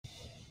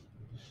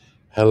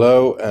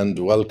Hello and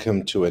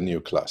welcome to a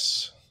new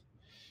class.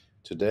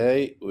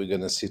 Today we're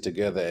going to see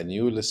together a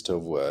new list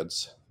of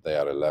words. They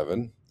are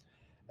 11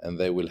 and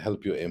they will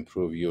help you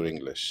improve your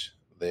English.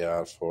 They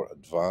are for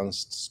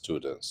advanced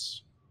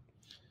students.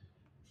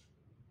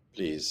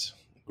 Please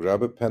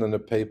grab a pen and a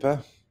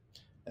paper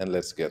and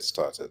let's get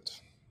started.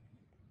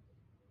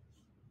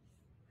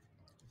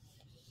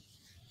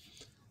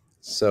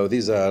 So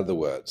these are the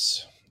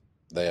words.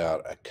 They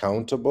are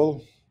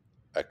accountable,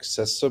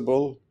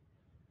 accessible,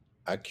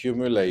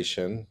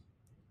 accumulation,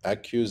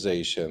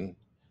 accusation,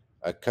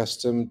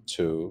 accustomed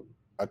to,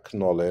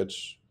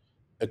 acknowledge,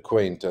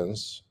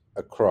 acquaintance,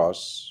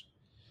 across,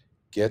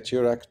 get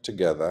your act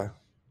together,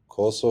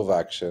 course of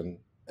action,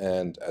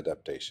 and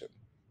adaptation.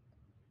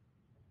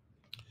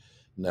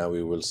 Now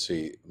we will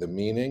see the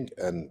meaning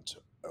and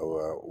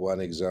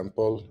one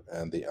example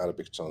and the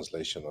Arabic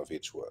translation of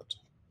each word.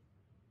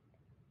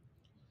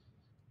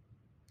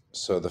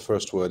 So the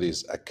first word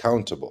is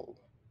accountable.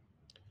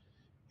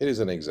 Here is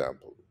an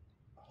example.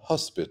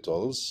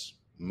 Hospitals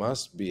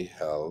must be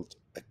held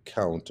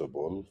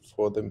accountable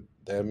for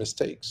their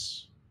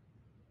mistakes.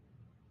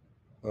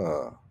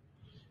 It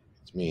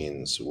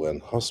means when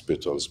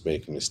hospitals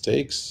make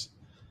mistakes,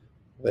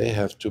 they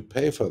have to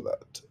pay for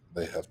that.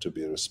 They have to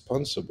be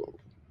responsible.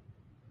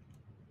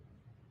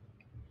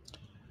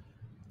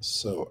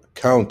 So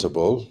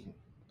accountable,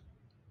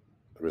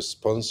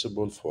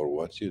 responsible for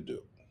what you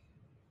do.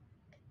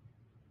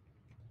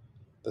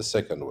 The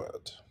second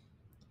word,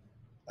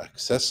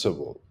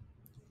 accessible,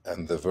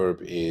 and the verb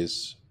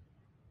is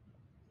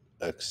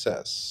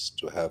access,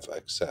 to have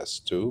access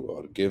to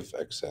or give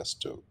access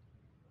to.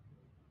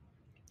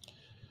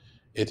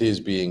 It is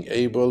being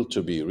able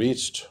to be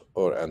reached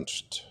or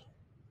entered.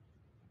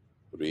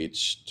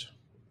 Reached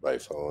by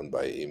phone,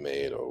 by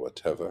email, or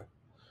whatever,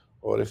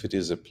 or if it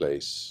is a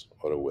place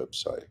or a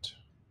website.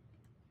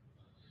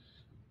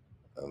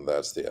 And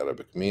that's the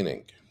Arabic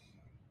meaning.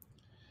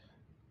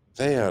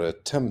 They are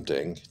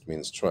attempting, it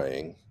means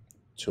trying,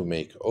 to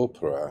make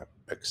opera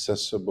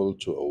accessible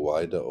to a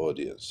wider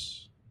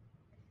audience.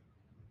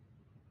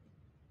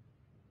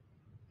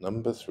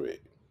 Number 3,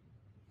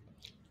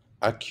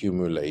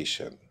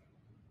 accumulation.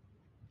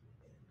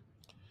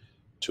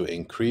 To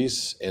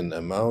increase in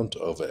amount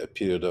over a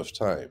period of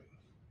time.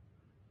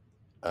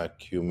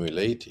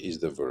 Accumulate is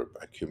the verb,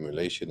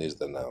 accumulation is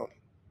the noun.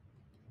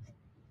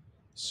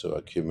 So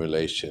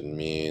accumulation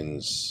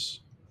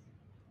means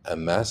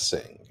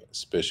amassing,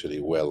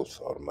 especially wealth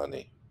or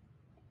money.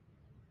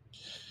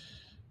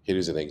 Here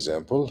is an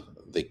example.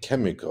 The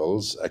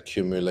chemicals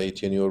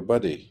accumulate in your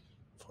body,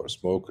 for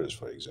smokers,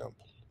 for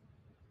example.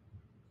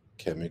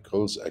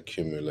 Chemicals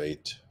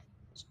accumulate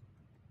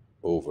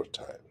over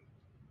time.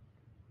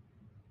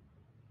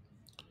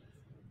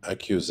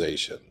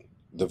 Accusation.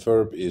 The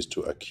verb is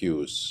to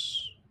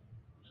accuse.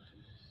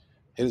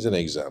 Here's an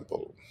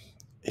example.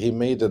 He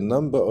made a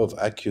number of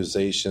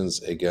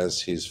accusations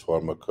against his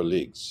former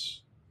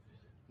colleagues.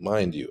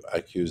 Mind you,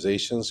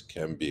 accusations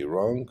can be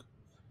wrong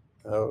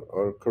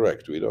or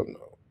correct, we don't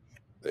know.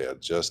 They are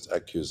just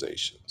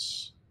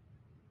accusations.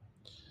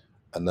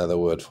 Another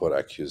word for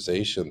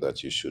accusation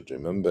that you should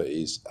remember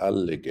is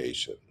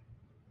allegation,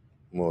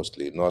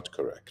 mostly not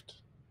correct.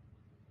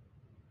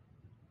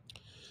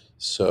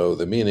 So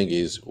the meaning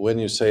is when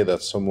you say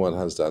that someone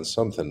has done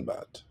something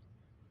bad,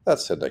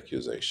 that's an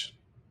accusation.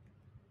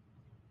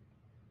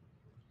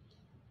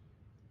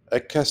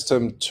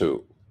 Accustomed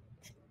to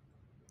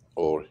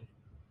or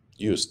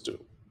used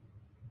to.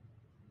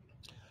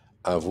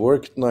 I've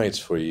worked nights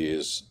for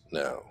years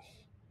now,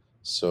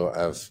 so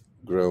I've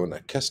grown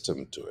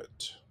accustomed to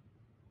it.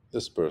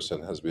 This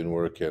person has been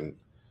working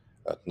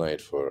at night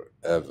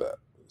forever,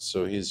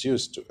 so he's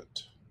used to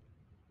it.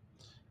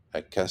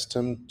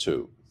 Accustomed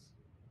to.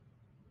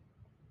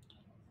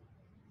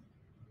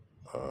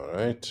 All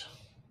right.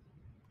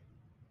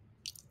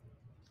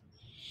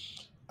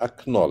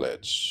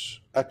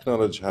 Acknowledge.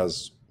 Acknowledge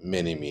has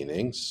many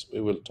meanings.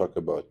 We will talk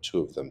about 2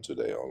 of them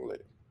today only.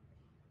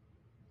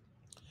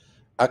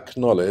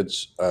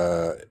 Acknowledge,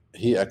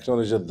 he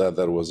acknowledged that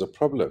there was a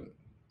problem.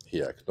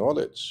 He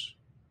acknowledged.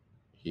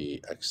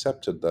 He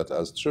accepted that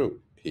as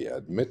true. He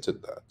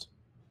admitted that.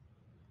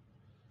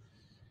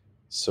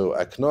 So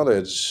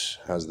acknowledge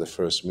has the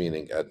first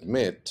meaning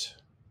admit,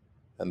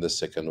 and the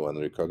second one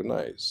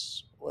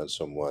recognize. When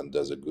someone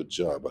does a good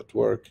job at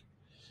work,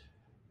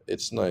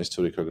 it's nice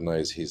to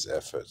recognize his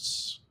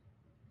efforts.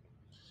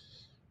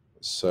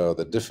 So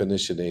the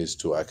definition is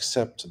to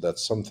accept that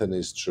something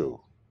is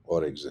true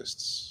or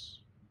exists.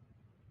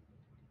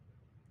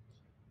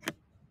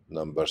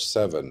 Number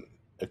 7,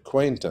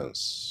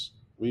 acquaintance.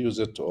 We use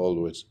it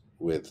always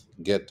with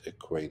get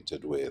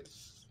acquainted with.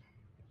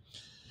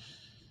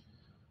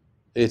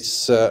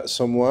 It's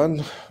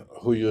someone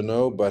who you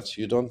know but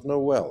you don't know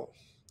well.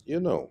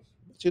 You know,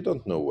 but you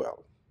don't know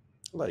well.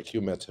 Like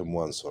you met him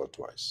once or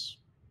twice.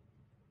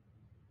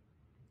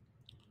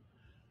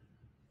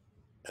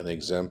 An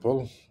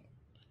example,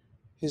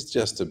 he's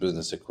just a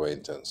business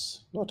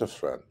acquaintance, not a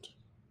friend.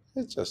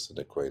 He's just an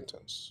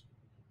acquaintance,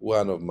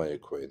 one of my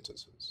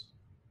acquaintances.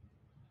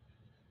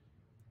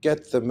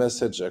 Get the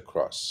message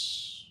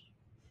across.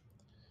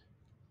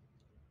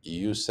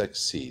 You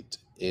succeed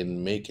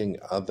in making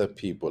other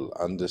people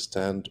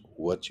understand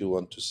what you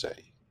want to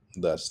say.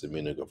 That's the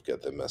meaning of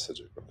get the message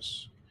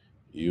across.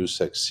 You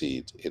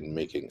succeed in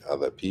making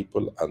other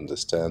people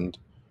understand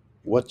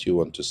what you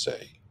want to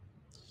say.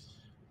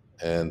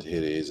 And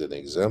here is an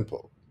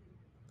example.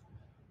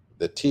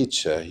 The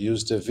teacher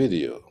used a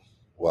video.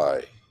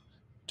 Why?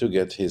 To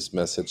get his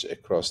message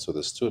across to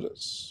the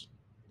students.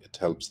 It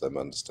helps them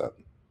understand.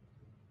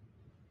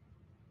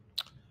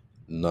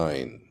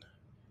 9.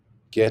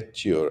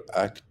 Get your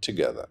act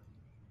together.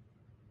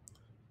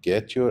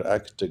 Get your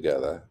act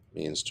together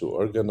means to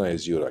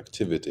organize your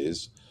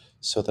activities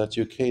so that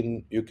you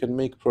can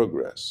make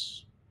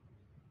progress.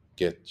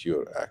 Get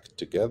your act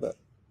together.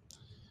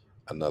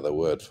 Another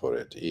word for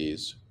it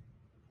is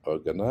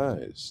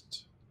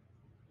organized.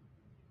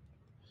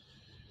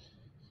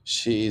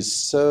 She is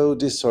so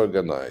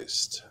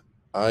disorganized.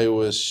 I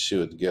wish she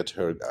would get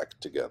her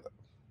act together.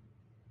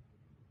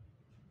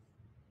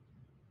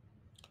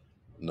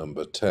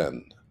 Number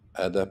 10,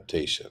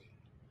 adaptation.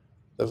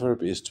 The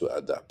verb is to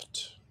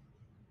adapt.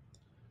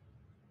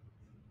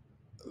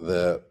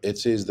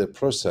 It is the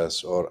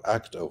process or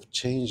act of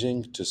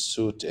changing to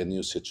suit a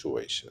new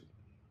situation.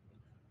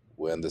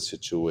 When the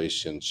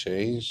situation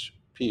changes,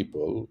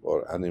 people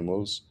or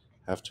animals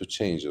have to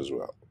change as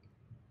well.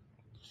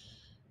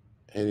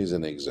 Here is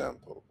an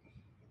example.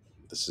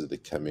 This is the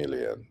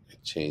chameleon.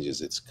 It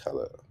changes its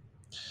color.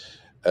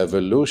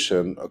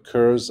 Evolution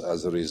occurs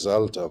as a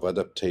result of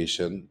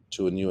adaptation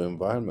to new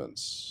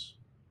environments.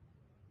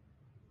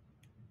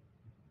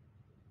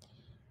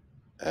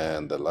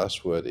 And the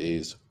last word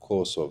is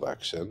course of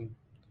action.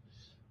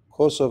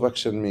 Course of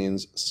action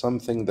means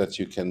something that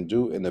you can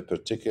do in a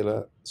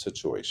particular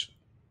situation.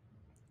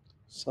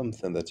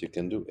 Something that you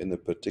can do in a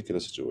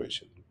particular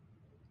situation.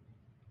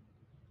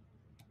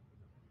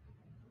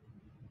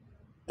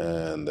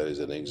 And there is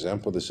an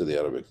example. This is the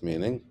Arabic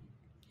meaning.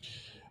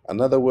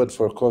 Another word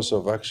for course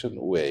of action,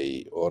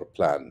 way or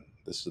plan.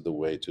 This is the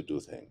way to do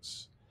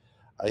things.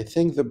 I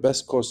think the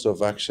best course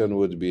of action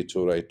would be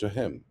to write to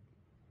him.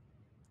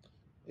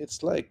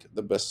 It's like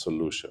the best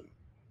solution.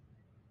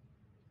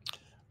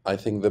 I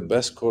think the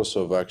best course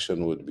of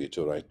action would be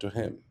to write to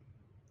him.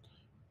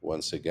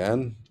 Once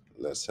again,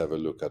 let's have a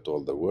look at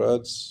all the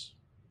words.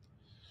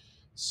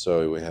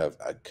 So we have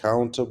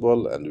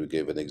accountable, and we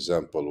gave an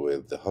example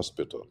with the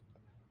hospital.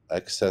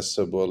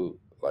 Accessible,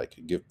 like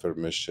give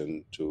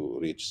permission to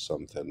reach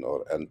something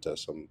or enter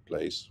some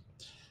place.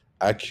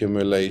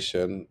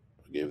 Accumulation,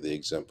 we gave the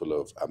example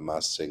of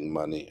amassing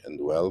money and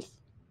wealth.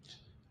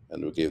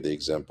 And we gave the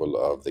example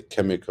of the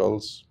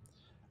chemicals.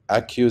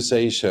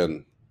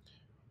 Accusation,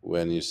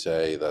 when you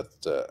say that,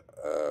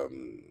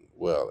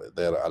 well,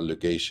 they're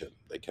allegation.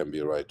 They can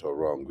be right or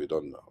wrong, we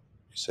don't know.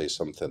 You say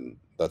something,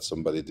 that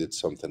somebody did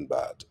something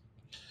bad.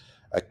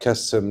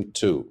 Accustomed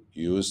to,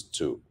 used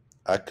to.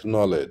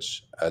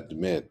 Acknowledge,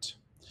 admit.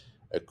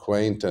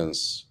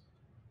 Acquaintance,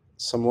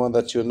 someone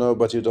that you know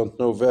but you don't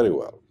know very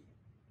well.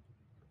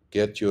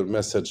 Get your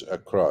message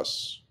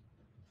across.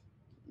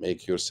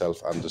 Make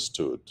yourself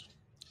understood.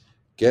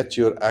 Get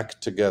your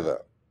act together.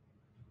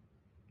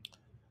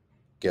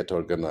 Get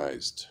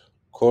organized.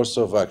 Course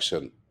of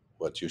action,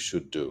 what you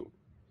should do.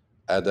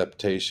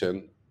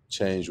 Adaptation,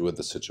 change with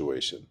the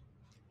situation.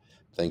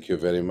 Thank you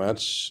very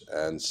much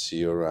and see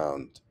you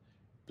around.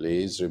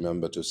 Please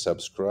remember to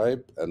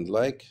subscribe and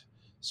like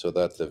so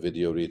that the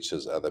video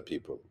reaches other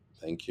people.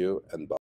 Thank you and bye.